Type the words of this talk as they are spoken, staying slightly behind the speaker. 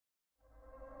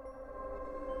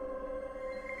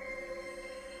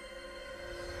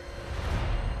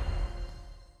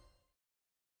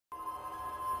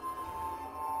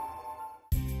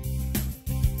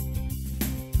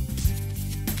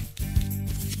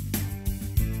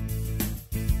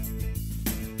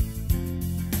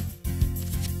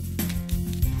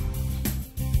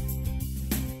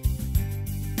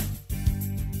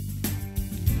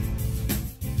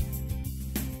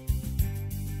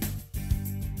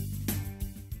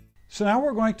So now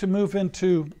we're going to move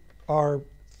into our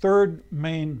third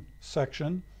main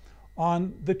section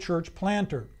on the church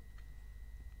planter.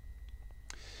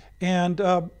 And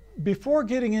before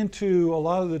getting into a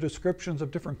lot of the descriptions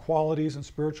of different qualities and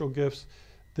spiritual gifts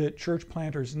that church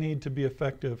planters need to be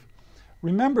effective,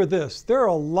 remember this: there are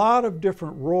a lot of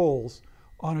different roles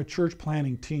on a church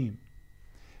planting team.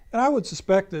 And I would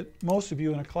suspect that most of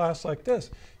you in a class like this,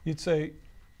 you'd say,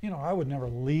 you know, I would never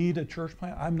lead a church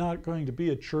plant. I'm not going to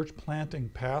be a church planting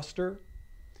pastor.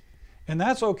 And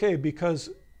that's okay,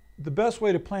 because the best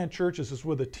way to plant churches is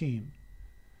with a team.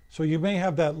 So you may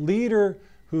have that leader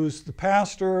who's the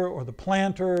pastor or the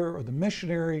planter or the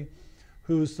missionary,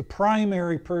 who's the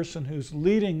primary person who's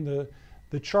leading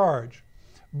the charge.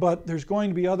 But there's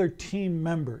going to be other team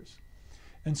members.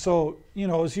 And so, you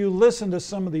know, as you listen to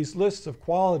some of these lists of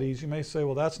qualities, you may say,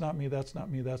 well, that's not me, that's not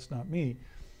me, that's not me.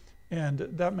 And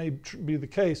that may be the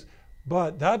case,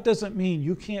 but that doesn't mean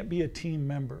you can't be a team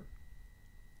member,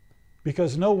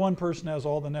 because no one person has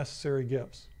all the necessary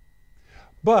gifts.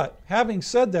 But having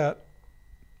said that,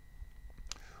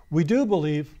 we do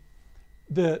believe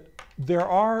that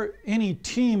any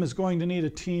team is going to need a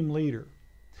team leader.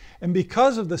 And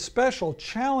because of the special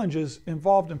challenges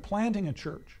involved in planting a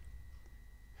church,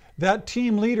 that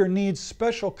team leader needs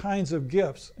special kinds of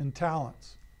gifts and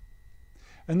talents.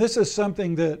 And this is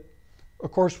something that,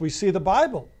 of course, we see the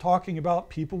Bible talking about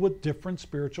people with different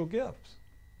spiritual gifts.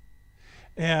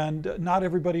 And not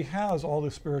everybody has all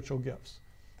the spiritual gifts.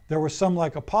 There were some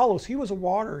like Apollos. He was a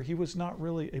waterer. He was not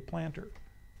really a planter.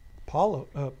 Paul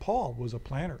was a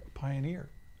planter, a pioneer.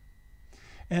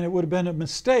 And it would have been a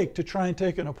mistake to try and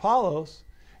take an Apollos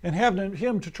and have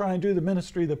him to try and do the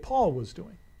ministry that Paul was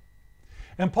doing.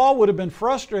 And Paul would have been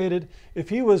frustrated if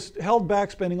he was held back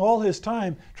spending all his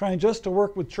time trying just to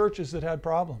work with churches that had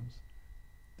problems.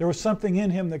 There was something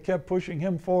in him that kept pushing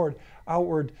him forward,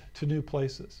 outward to new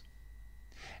places.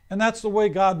 And that's the way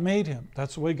God made him.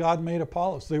 That's the way God made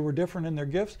Apollos. They were different in their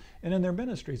gifts and in their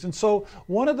ministries. And so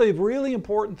one of the really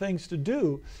important things to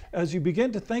do as you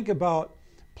begin to think about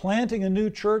planting a new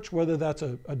church, whether that's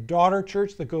a daughter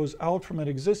church that goes out from an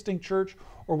existing church,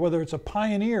 or whether it's a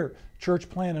pioneer church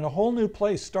plant in a whole new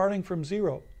place starting from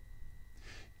zero,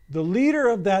 the leader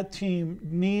of that team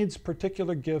needs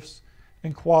particular gifts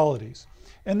and qualities.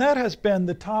 And that has been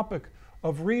the topic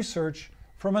of research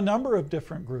from a number of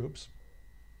different groups,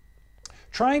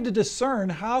 trying to discern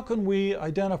how can we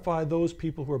identify those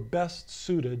people who are best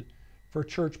suited for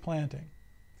church planting.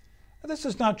 And this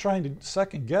is not trying to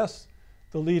second guess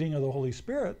the leading of the Holy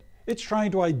Spirit. It's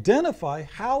trying to identify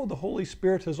how the Holy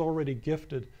Spirit has already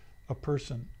gifted a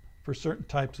person for certain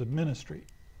types of ministry.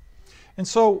 And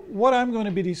so what I'm going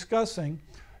to be discussing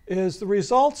is the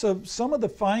results of some of the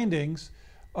findings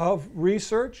of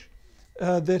research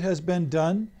that has been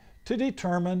done to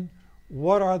determine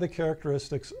what are the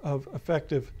characteristics of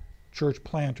effective church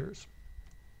planters.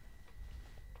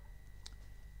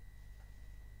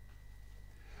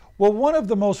 Well, one of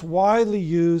the most widely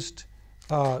used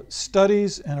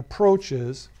studies and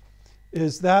approaches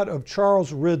is that of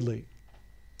Charles Ridley.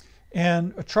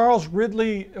 And Charles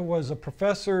Ridley was a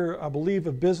professor, I believe,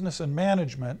 of business and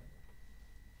management.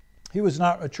 He was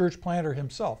not a church planter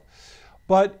himself,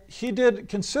 but he did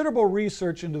considerable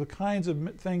research into the kinds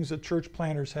of things that church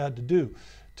planters had to do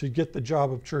to get the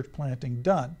job of church planting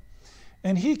done.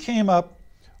 And he came up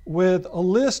with a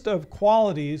list of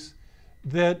qualities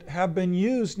that have been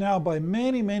used now by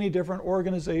many, many different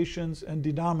organizations and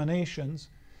denominations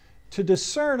to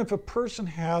discern if a person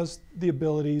has the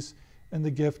abilities and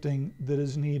the gifting that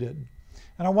is needed.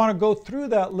 And I want to go through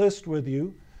that list with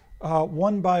you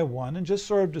one by one and just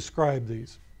sort of describe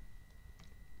these.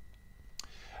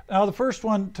 Now, the first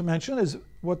one to mention is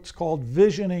what's called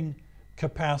visioning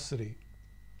capacity.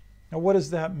 Now, what does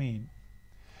that mean?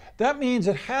 That means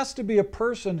it has to be a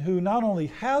person who not only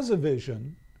has a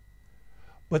vision,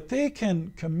 but they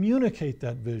can communicate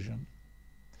that vision.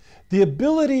 The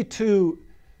ability to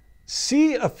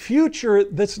see a future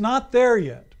that's not there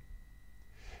yet.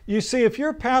 You see, if you're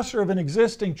a pastor of an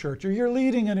existing church or you're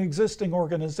leading an existing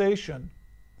organization,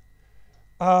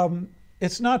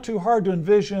 it's not too hard to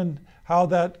envision how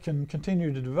that can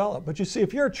continue to develop. But you see,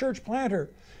 if you're a church planter,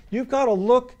 you've got to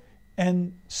look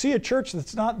and see a church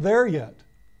that's not there yet.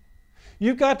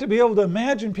 You've got to be able to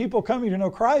imagine people coming to know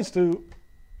Christ who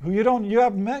you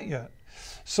haven't met yet.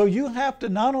 So you have to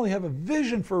not only have a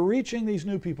vision for reaching these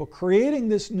new people, creating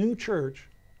this new church,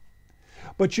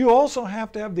 but you also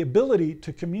have to have the ability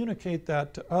to communicate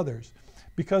that to others.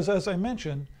 Because as I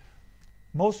mentioned,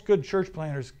 most good church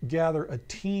planters gather a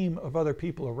team of other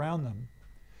people around them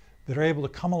that are able to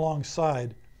come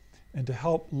alongside and to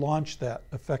help launch that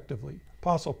effectively.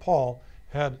 Apostle Paul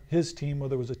had his team,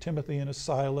 whether it was a Timothy and a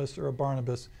Silas or a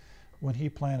Barnabas, when he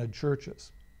planted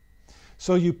churches.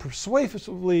 So you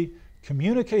persuasively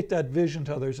communicate that vision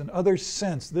to others, and others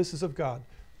sense this is of God.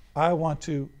 I want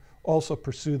to also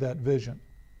pursue that vision.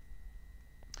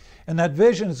 And that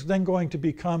vision is then going to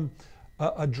become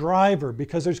a driver,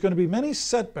 because there's going to be many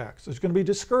setbacks. There's going to be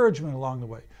discouragement along the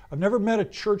way. I've never met a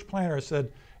church planter who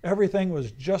said everything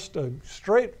was just a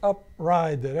straight up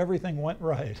ride, that everything went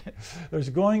right. There's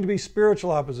going to be spiritual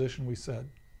opposition, we said.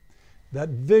 That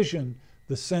vision,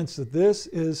 the sense that this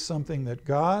is something that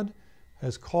God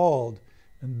has called,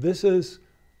 and this is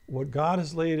what God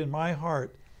has laid in my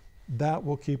heart, that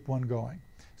will keep one going.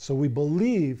 So we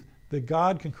believe that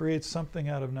God can create something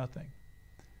out of nothing.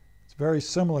 It's very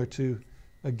similar to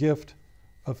a gift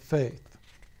of faith.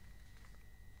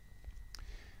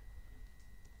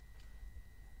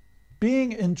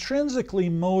 Being intrinsically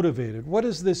motivated, what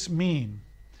does this mean?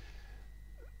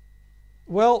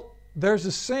 Well, there's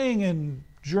a saying in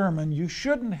German, you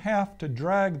shouldn't have to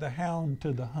drag the hound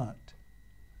to the hunt.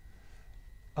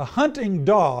 A hunting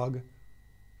dog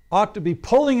ought to be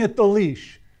pulling at the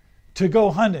leash to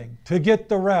go hunting, to get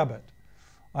the rabbit.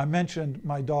 I mentioned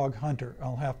my dog Hunter.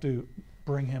 I'll have to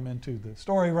bring him into the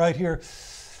story right here.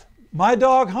 My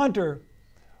dog Hunter,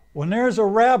 when there's a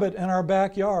rabbit in our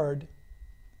backyard,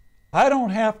 I don't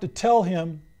have to tell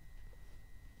him,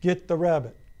 get the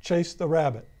rabbit, chase the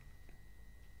rabbit.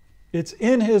 It's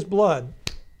in his blood.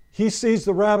 He sees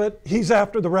the rabbit, he's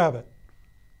after the rabbit.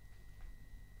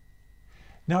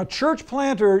 Now, a church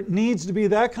planter needs to be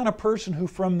that kind of person who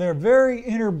from their very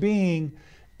inner being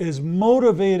is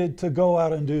motivated to go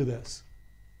out and do this.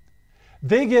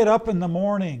 They get up in the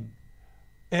morning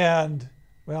and,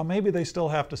 well, maybe they still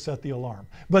have to set the alarm,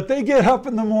 but they get up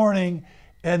in the morning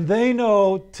and they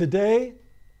know, today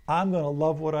I'm going to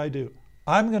love what I do.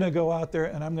 I'm going to go out there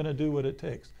and I'm going to do what it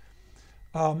takes.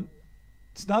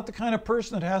 It's not the kind of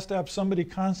person that has to have somebody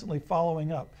constantly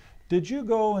following up. Did you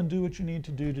go and do what you need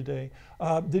to do today?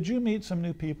 Did you meet some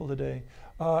new people today?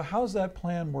 How's that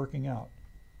plan working out?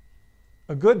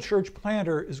 A good church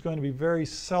planter is going to be very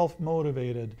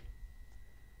self-motivated,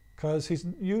 because he's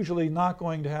usually not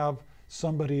going to have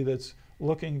somebody that's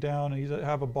looking down and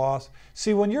have a boss.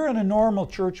 See, when you're in a normal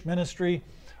church ministry,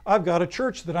 I've got a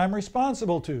church that I'm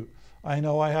responsible to. I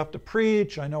know I have to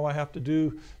preach. I know I have to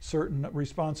do certain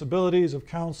responsibilities of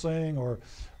counseling or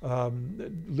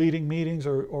leading meetings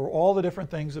or all the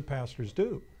different things that pastors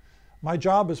do. My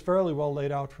job is fairly well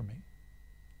laid out for me.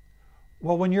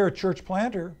 Well, when you're a church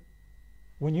planter,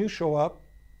 when you show up,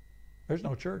 there's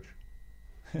no church.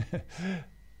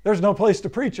 There's no place to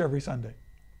preach every Sunday.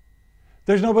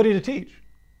 There's nobody to teach.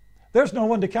 There's no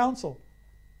one to counsel.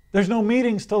 There's no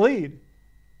meetings to lead.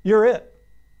 You're it.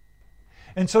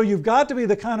 And so you've got to be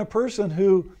the kind of person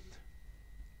who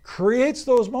creates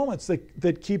those moments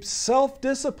that keeps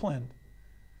self-disciplined.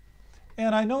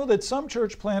 And I know that some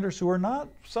church planters who are not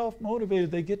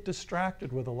self-motivated, they get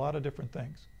distracted with a lot of different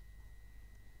things.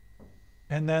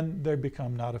 And then they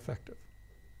become not effective.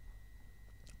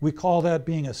 We call that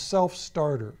being a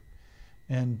self-starter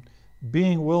and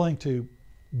being willing to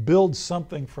build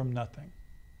something from nothing.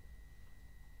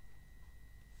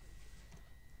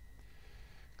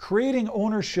 Creating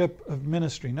ownership of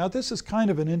ministry. Now, this is kind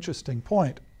of an interesting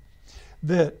point,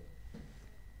 that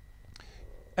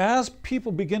as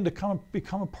people begin to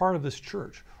become a part of this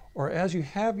church, or as you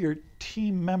have your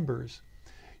team members,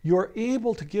 you're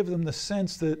able to give them the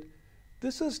sense that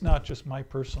this is not just my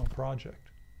personal project.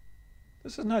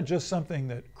 This is not just something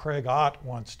that Craig Ott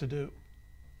wants to do,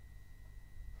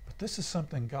 but this is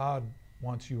something God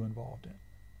wants you involved in.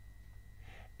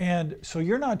 And so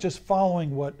you're not just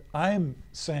following what I'm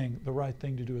saying the right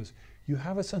thing to do is. You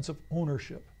have a sense of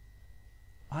ownership.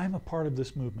 I'm a part of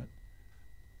this movement.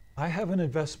 I have an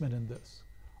investment in this.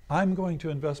 I'm going to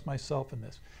invest myself in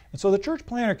this. And so the church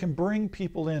planter can bring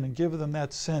people in and give them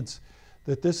that sense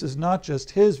that this is not just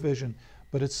his vision,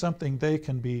 but it's something they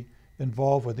can be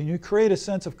involved with. And you create a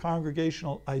sense of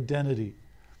congregational identity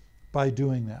by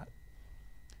doing that.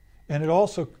 And it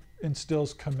also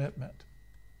instills commitment.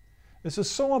 This is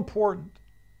so important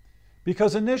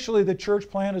because initially the church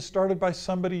plant is started by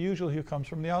somebody usually who comes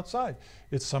from the outside.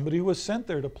 It's somebody who was sent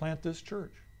there to plant this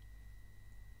church.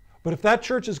 But if that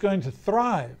church is going to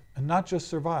thrive and not just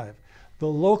survive, the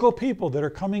local people that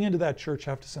are coming into that church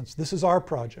have to sense this is our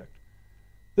project.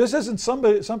 This isn't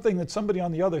something that somebody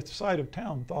on the other side of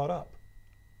town thought up.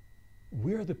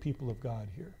 We're the people of God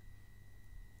here.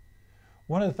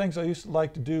 One of the things I used to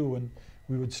like to do when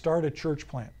we would start a church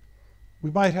plant, we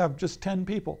might have just 10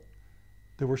 people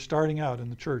that were starting out in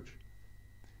the church.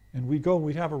 And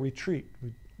we'd have a retreat.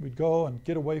 We'd we'd go and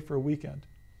get away for a weekend.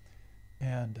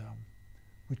 And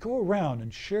we'd go around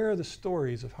and share the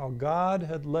stories of how God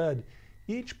had led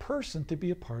each person to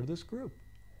be a part of this group.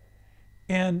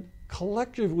 And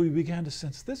collectively we began to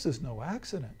sense this is no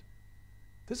accident.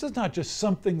 This is not just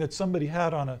something that somebody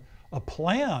had on a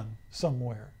plan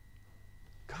somewhere.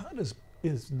 God is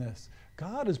in this.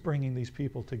 God is bringing these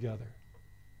people together.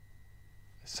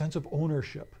 A sense of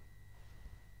ownership.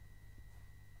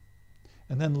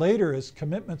 And then later, as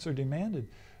commitments are demanded,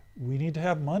 we need to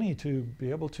have money to be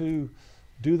able to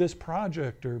do this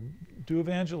project or do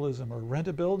evangelism or rent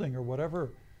a building or whatever.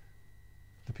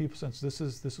 The people sense this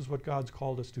is what God's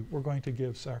called us to. We're going to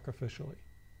give sacrificially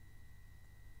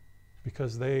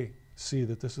because they see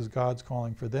that this is God's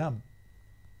calling for them.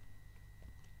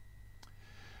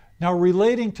 Now,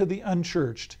 relating to the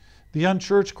unchurched,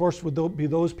 of course, would be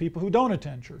those people who don't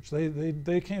attend church.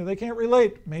 They can't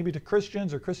relate maybe to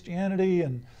Christians or Christianity,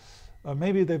 and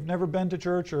maybe they've never been to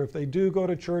church, or if they do go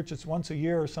to church, it's once a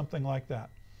year or something like that.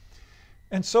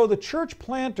 And so the church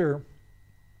planter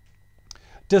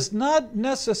does not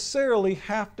necessarily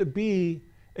have to be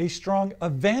a strong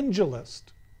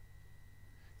evangelist.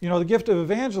 You know, the gift of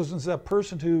evangelism is that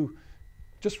person who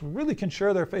just really can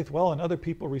share their faith well and other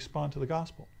people respond to the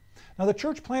gospel. Now, the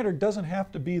church planter doesn't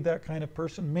have to be that kind of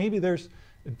person. Maybe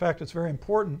in fact, it's very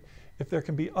important if there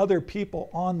can be other people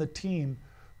on the team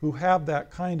who have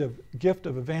that kind of gift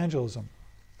of evangelism.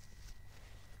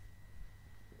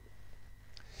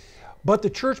 But the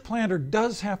church planter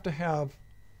does have to have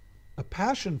a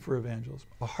passion for evangelism,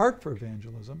 a heart for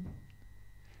evangelism,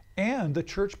 and the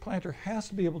church planter has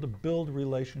to be able to build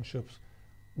relationships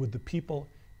with the people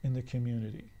in the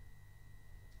community.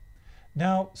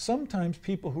 Now, sometimes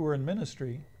people who are in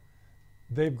ministry,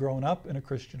 they've grown up in a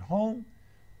Christian home,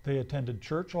 they attended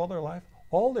church all their life,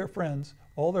 all their friends,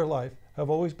 all their life have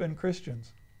always been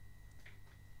Christians.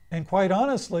 And quite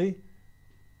honestly,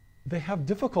 they have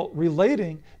difficulty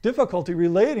relating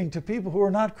to people who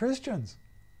are not Christians.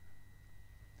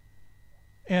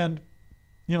 And,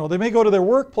 you know, they may go to their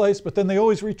workplace, but then they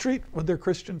always retreat with their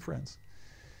Christian friends.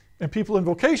 And people in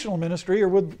vocational ministry are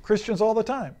with Christians all the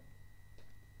time.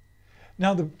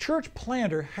 Now, the church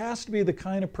planter has to be the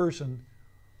kind of person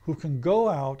who can go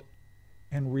out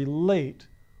and relate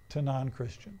to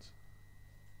non-Christians.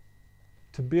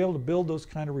 To be able to build those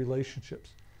kind of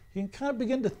relationships. He can kind of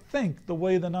begin to think the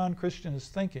way the non-Christian is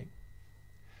thinking.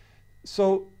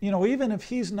 So, you know, even if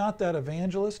he's not that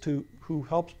evangelist who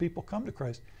helps people come to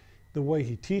Christ, the way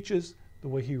he teaches, the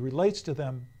way he relates to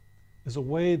them is a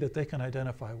way that they can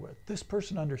identify with. This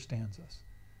person understands us.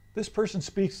 This person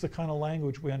speaks the kind of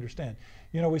language we understand.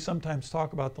 You know, we sometimes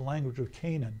talk about the language of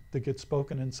Canaan that gets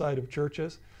spoken inside of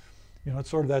churches. You know, it's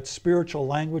sort of that spiritual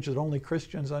language that only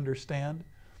Christians understand.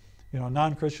 You know,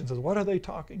 non-Christians says, what are they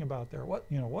talking about there? What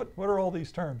are all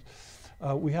these terms?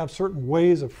 We have certain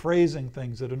ways of phrasing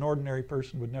things that an ordinary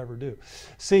person would never do.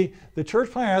 See, the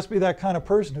church planter has to be that kind of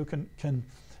person who can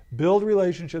build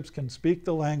relationships, can speak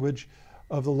the language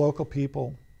of the local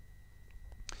people,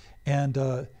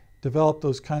 and develop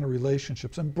those kind of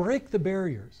relationships and break the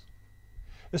barriers.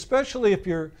 Especially if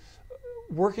you're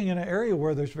working in an area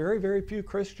where there's very, very few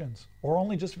Christians or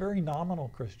only just very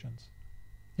nominal Christians.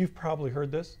 You've probably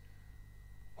heard this.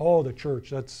 Oh, the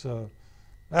church,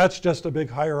 that's just a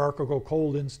big hierarchical,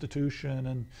 cold institution,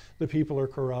 and the people are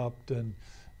corrupt, and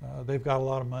they've got a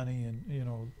lot of money, and you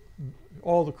know,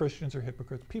 all the Christians are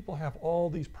hypocrites. People have all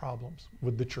these problems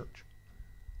with the church.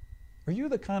 Are you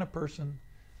the kind of person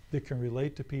that can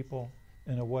relate to people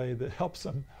in a way that helps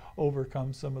them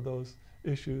overcome some of those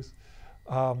issues?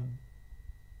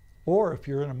 Or if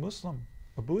you're in a Muslim,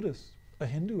 a Buddhist, a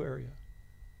Hindu area,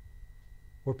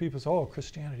 where people say, oh,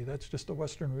 Christianity, that's just a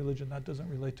Western religion, that doesn't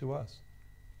relate to us.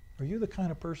 Are you the kind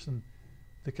of person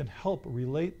that can help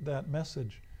relate that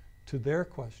message to their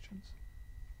questions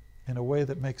in a way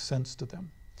that makes sense to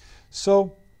them?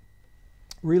 So,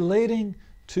 relating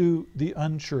to the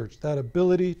unchurched, that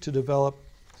ability to develop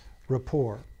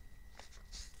rapport.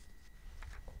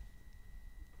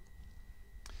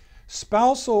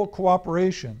 Spousal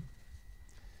cooperation.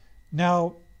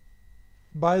 Now,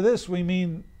 by this we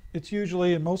mean it's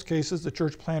usually, in most cases, the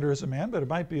church planter is a man, but it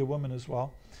might be a woman as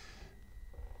well.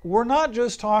 We're not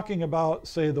just talking about,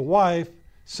 say, the wife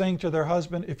saying to their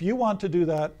husband, if you want to do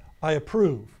that, I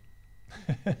approve.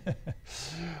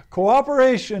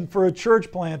 Cooperation for a church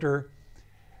planter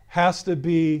has to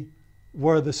be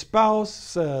where the spouse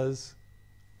says,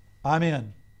 I'm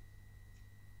in.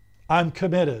 I'm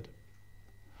committed.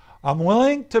 I'm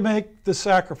willing to make the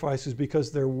sacrifices,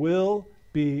 because there will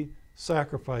be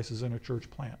sacrifices in a church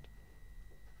plant.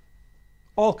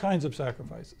 All kinds of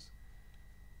sacrifices.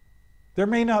 There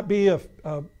may not be a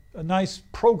nice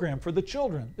program for the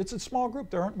children. It's a small group.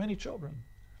 There aren't many children.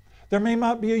 There may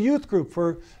not be a youth group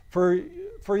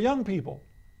for young people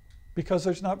because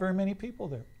there's not very many people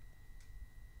there.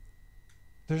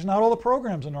 There's not all the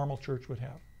programs a normal church would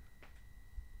have.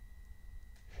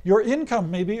 Your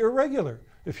income may be irregular.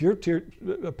 If you're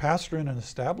a pastor in an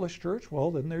established church,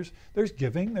 well, then there's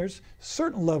giving. There's a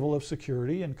certain level of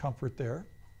security and comfort there.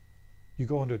 You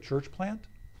go into a church plant,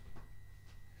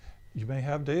 you may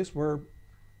have days where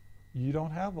you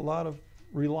don't have a lot of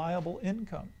reliable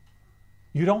income.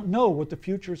 You don't know what the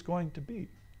future is going to be.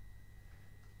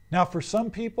 Now, for some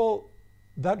people,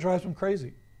 that drives them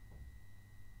crazy.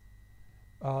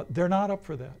 They're not up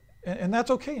for that. And that's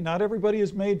okay. Not everybody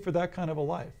is made for that kind of a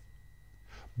life.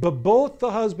 But both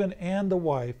the husband and the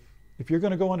wife, if you're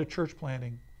going to go into church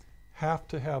planting, have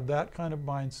to have that kind of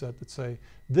mindset that say,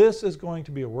 this is going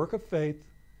to be a work of faith.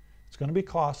 It's going to be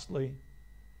costly.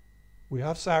 We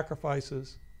have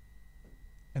sacrifices.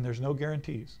 And there's no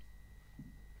guarantees.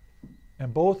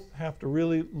 And both have to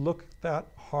really look at that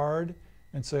hard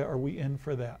and say, are we in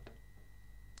for that?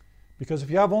 Because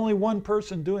if you have only one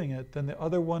person doing it, then the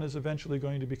other one is eventually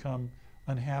going to become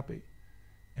unhappy.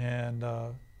 And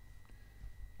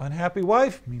unhappy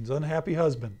wife means unhappy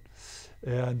husband.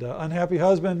 And unhappy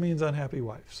husband means unhappy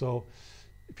wife. So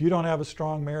if you don't have a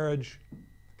strong marriage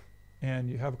and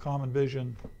you have a common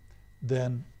vision,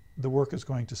 then the work is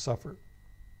going to suffer.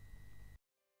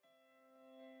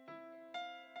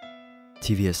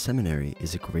 TVS Seminary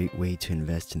is a great way to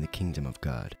invest in the kingdom of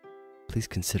God. Please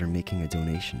consider making a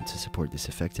donation to support this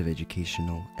effective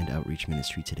educational and outreach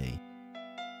ministry today.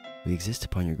 We exist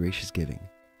upon your gracious giving.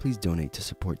 Please donate to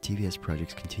support TVS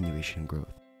Project's continuation and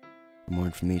growth. For more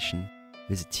information,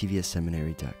 visit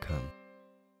tvsseminary.com.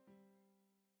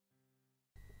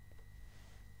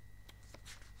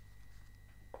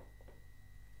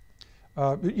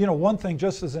 One thing,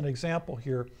 just as an example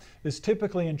here, is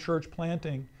typically in church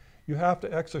planting, you have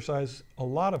to exercise a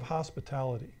lot of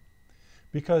hospitality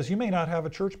because you may not have a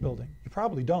church building. You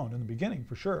probably don't in the beginning,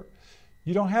 for sure.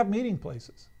 You don't have meeting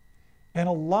places. And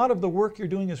a lot of the work you're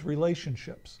doing is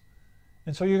relationships.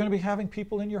 And so you're going to be having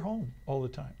people in your home all the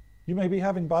time. You may be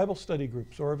having Bible study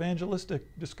groups or evangelistic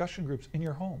discussion groups in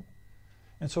your home.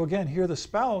 And so again, here the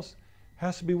spouse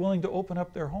has to be willing to open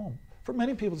up their home. For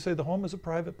many people to say the home is a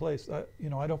private place,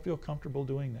 I don't feel comfortable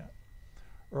doing that.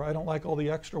 Or I don't like all the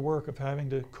extra work of having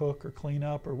to cook or clean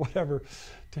up or whatever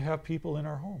to have people in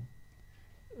our home.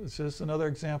 It's just another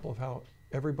example of how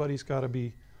everybody's got to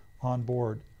be on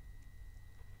board.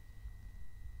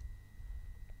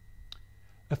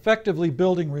 Effectively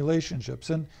building relationships.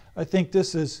 And I think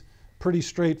this is pretty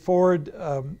straightforward.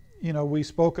 We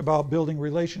spoke about building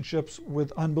relationships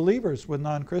with unbelievers, with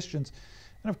non-Christians.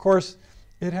 And of course,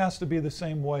 it has to be the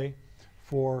same way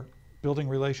for building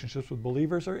relationships with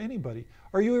believers or anybody.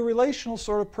 Are you a relational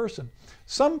sort of person?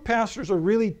 Some pastors are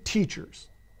really teachers.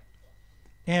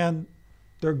 And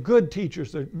they're good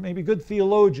teachers. They're maybe good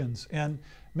theologians. And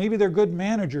maybe they're good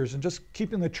managers and just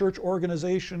keeping the church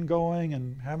organization going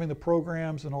and having the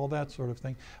programs and all that sort of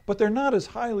thing. But they're not as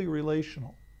highly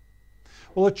relational.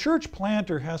 Well, a church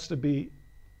planter has to be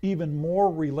even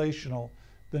more relational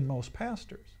than most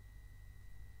pastors.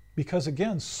 Because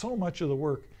again, so much of the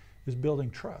work is building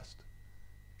trust,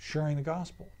 sharing the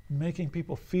gospel, making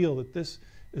people feel that this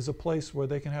is a place where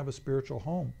they can have a spiritual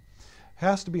home.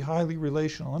 Has to be highly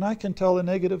relational. And I can tell a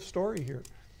negative story here.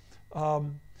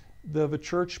 The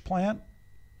church plant,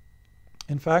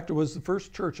 in fact, it was the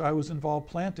first church I was involved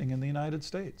planting in the United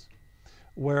States,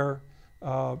 where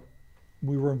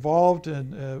we were involved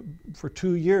for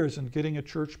 2 years in getting a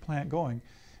church plant going.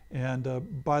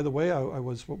 And by the way, I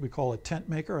was what we call a tent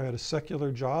maker. I had a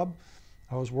secular job.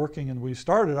 I was working, and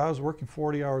I was working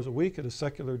 40 hours a week at a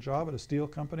secular job at a steel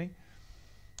company.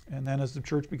 And then as the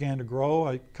church began to grow,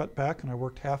 I cut back and I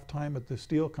worked half-time at the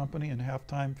steel company and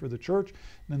half-time for the church.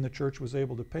 And then the church was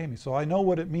able to pay me. So I know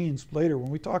what it means later when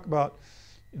we talk about,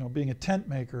 being a tent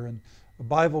maker and a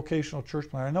bivocational church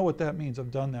planter. I know what that means.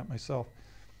 I've done that myself.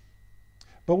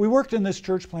 But we worked in this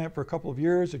church plant for a couple of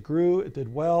years. It grew. It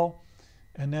did well.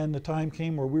 And then the time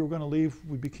came where we were going to leave.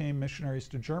 We became missionaries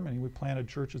to Germany. We planted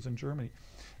churches in Germany.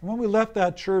 And when we left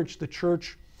that church,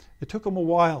 it took them a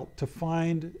while to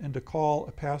find and to call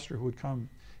a pastor who would come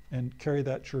and carry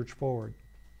that church forward.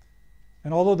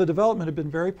 And although the development had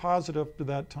been very positive up to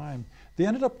that time, they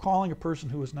ended up calling a person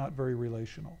who was not very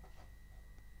relational.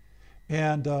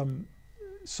 And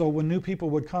so when new people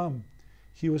would come,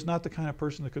 he was not the kind of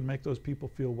person that could make those people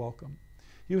feel welcome.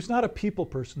 He was not a people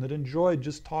person that enjoyed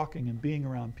just talking and being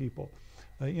around people.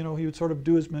 He would sort of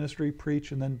do his ministry,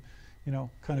 preach, and then,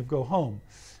 kind of go home.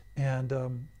 And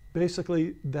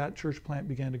basically that church plant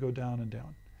began to go down and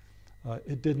down.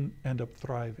 It didn't end up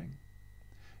thriving.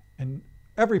 And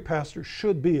every pastor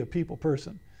should be a people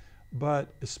person, but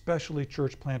especially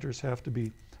church planters have to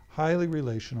be highly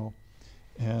relational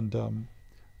and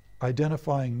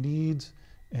identifying needs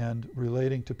and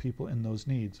relating to people in those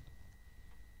needs.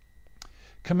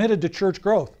 Committed to church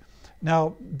growth.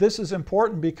 Now, this is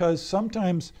important because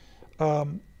sometimes a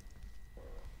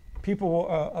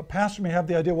pastor may have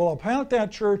the idea, well, I'll plant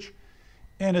that church,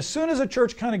 and as soon as a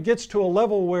church kind of gets to a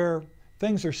level where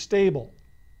things are stable,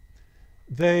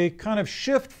 they kind of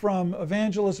shift from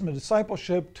evangelism and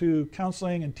discipleship to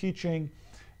counseling and teaching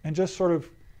and just sort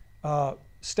of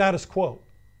status quo.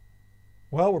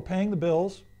 Well, we're paying the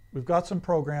bills, we've got some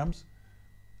programs,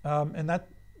 and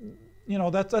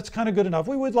that's kind of good enough.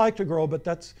 We would like to grow,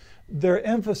 but their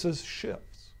emphasis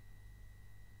shifts.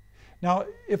 Now,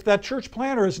 if that church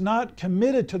planter is not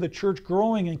committed to the church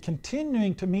growing and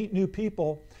continuing to meet new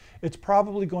people, it's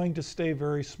probably going to stay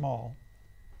very small.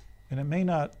 And it may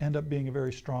not end up being a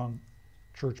very strong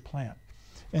church plant.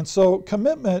 And so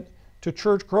commitment to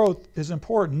church growth is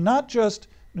important, not just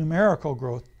numerical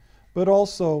growth, but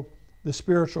also the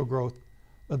spiritual growth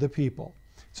of the people.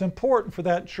 It's important for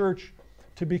that church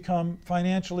to become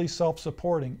financially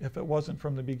self-supporting if it wasn't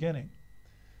from the beginning.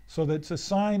 So that's a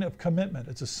sign of commitment.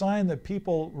 It's a sign that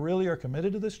people really are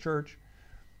committed to this church.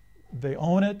 They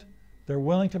own it. They're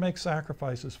willing to make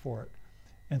sacrifices for it.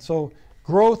 And so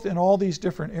growth in all these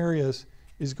different areas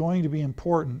is going to be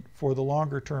important for the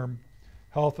longer term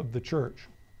health of the church.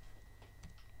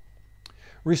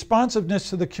 Responsiveness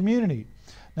to the community.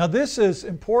 Now, this is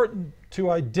important to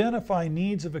identify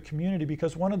needs of a community,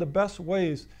 because one of the best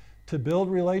ways to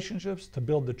build relationships, to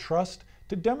build the trust,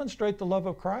 to demonstrate the love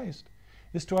of Christ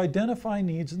is to identify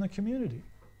needs in the community.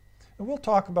 And we'll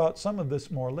talk about some of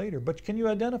this more later, but can you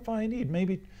identify a need?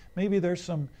 Maybe there's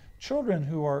some children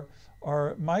who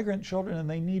are migrant children and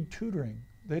they need tutoring.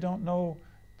 They don't know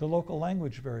the local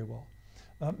language very well.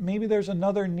 Maybe there's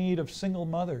another need of single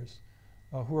mothers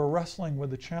who are wrestling with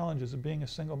the challenges of being a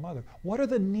single mother. What are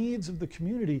the needs of the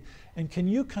community, and can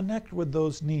you connect with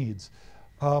those needs?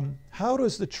 How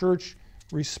does the church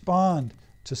respond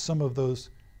to some of those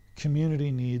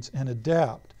community needs and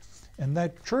adapt? And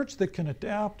that church that can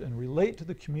adapt and relate to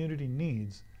the community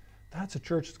needs, that's a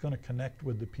church that's going to connect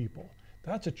with the people.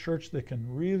 That's a church that can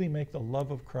really make the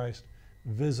love of Christ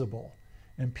visible.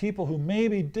 And people who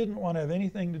maybe didn't want to have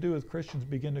anything to do with Christians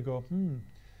begin to go,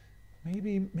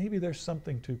 maybe there's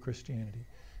something to Christianity.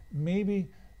 Maybe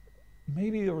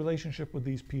a relationship with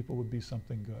these people would be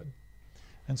something good.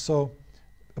 And so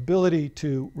ability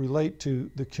to relate to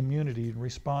the community and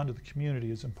respond to the community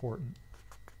is important.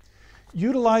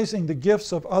 Utilizing the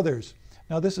gifts of others.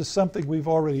 Now, this is something we've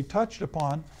already touched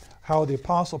upon, how the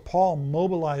Apostle Paul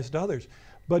mobilized others.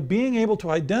 But being able to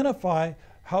identify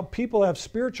how people have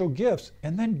spiritual gifts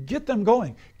and then get them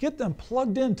going, get them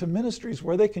plugged into ministries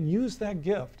where they can use that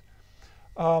gift.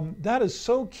 That is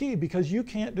so key, because you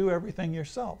can't do everything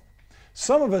yourself.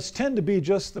 Some of us tend to be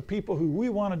just the people who we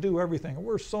want to do everything.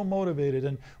 We're so motivated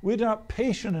and we're not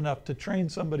patient enough to train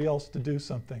somebody else to do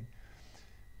something.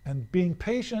 And being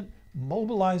patient,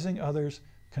 mobilizing others,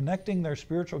 connecting their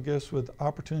spiritual gifts with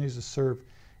opportunities to serve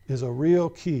is a real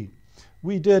key.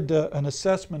 We did an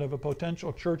assessment of a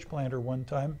potential church planter one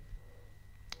time.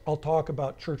 I'll talk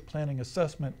about church planting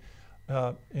assessment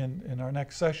in our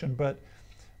next session, but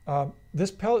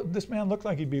this man looked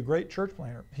like he'd be a great church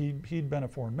planter. He'd been a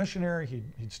foreign missionary.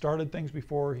 He'd started things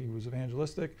before. He was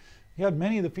evangelistic. He had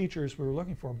many of the features we were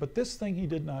looking for, but this thing he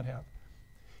did not have.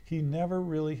 He never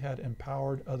really had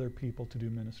empowered other people to do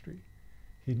ministry.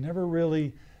 He'd never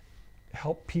really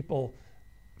helped people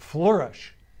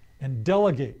flourish and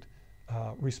delegate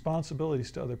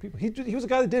responsibilities to other people. He was a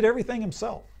guy that did everything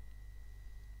himself.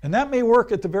 And that may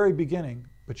work at the very beginning,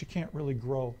 but you can't really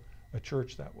grow a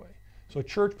church that way. So a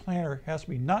church planter has to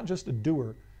be not just a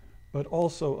doer, but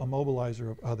also a mobilizer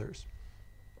of others.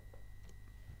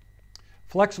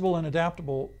 Flexible and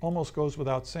adaptable almost goes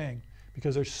without saying,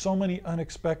 because there's so many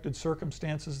unexpected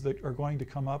circumstances that are going to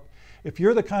come up. If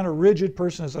you're the kind of rigid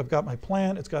person as I've got my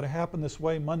plan, it's got to happen this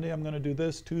way, Monday I'm going to do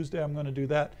this, Tuesday I'm going to do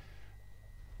that,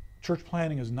 church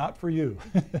planning is not for you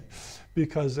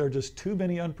because there are just too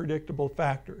many unpredictable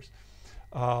factors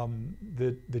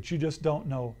that you just don't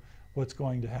know what's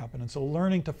going to happen. And so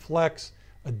learning to flex,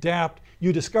 adapt,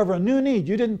 you discover a new need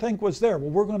you didn't think was there.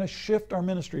 Well, we're going to shift our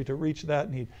ministry to reach that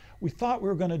need. We thought we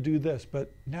were going to do this,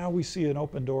 but now we see an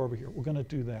open door over here. We're going to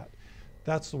do that.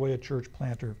 That's the way a church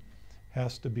planter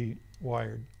has to be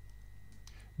wired.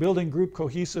 Building group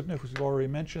cohesiveness, we've already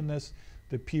mentioned this,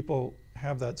 that people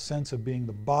have that sense of being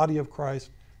the body of Christ,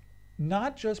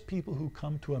 not just people who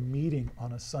come to a meeting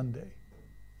on a Sunday.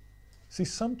 See,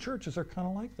 some churches are kind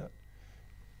of like that.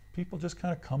 People just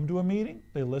kind of come to a meeting,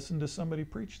 they listen to somebody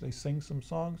preach, they sing some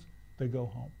songs, they go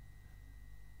home.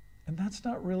 And that's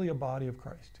not really a body of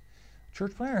Christ.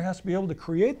 Church planter has to be able to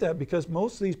create that, because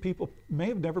most of these people may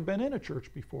have never been in a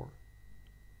church before.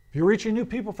 If you're reaching new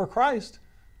people for Christ,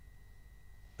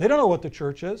 they don't know what the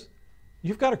church is.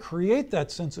 You've got to create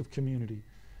that sense of community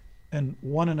and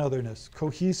one anotherness,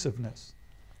 cohesiveness.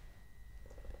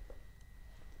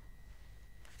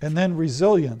 And then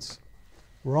resilience.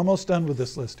 We're almost done with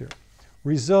this list here.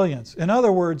 Resilience. In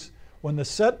other words, when the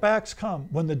setbacks come,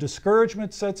 when the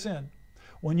discouragement sets in,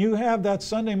 when you have that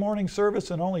Sunday morning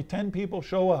service and only 10 people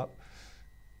show up,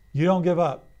 you don't give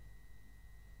up.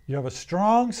 You have a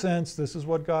strong sense this is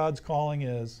what God's calling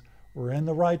is. We're in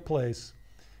the right place,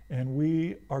 and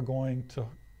we are going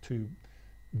to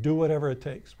do whatever it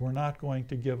takes. We're not going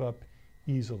to give up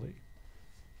easily.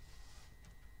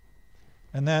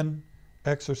 And then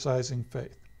exercising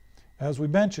faith. As we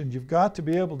mentioned, you've got to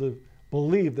be able to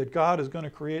believe that God is going to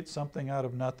create something out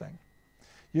of nothing.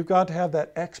 You've got to have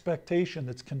that expectation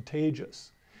that's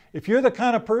contagious. If you're the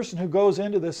kind of person who goes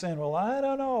into this saying, well, I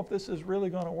don't know if this is really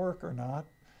going to work or not,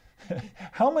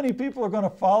 how many people are going to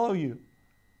follow you?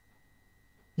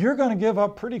 You're going to give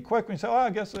up pretty quick when you say, oh, I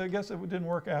guess it didn't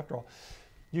work after all.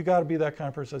 You got to be that kind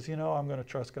of person who says, you know, I'm going to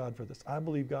trust God for this. I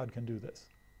believe God can do this.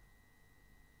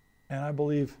 And I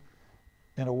believe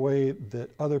in a way that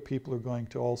other people are going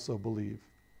to also believe.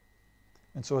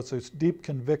 And so it's this deep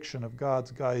conviction of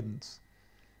God's guidance.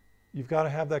 You've got to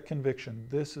have that conviction.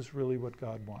 This is really what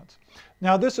God wants.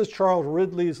 Now, this is Charles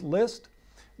Ridley's list.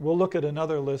 We'll look at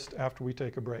another list after we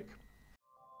take a break.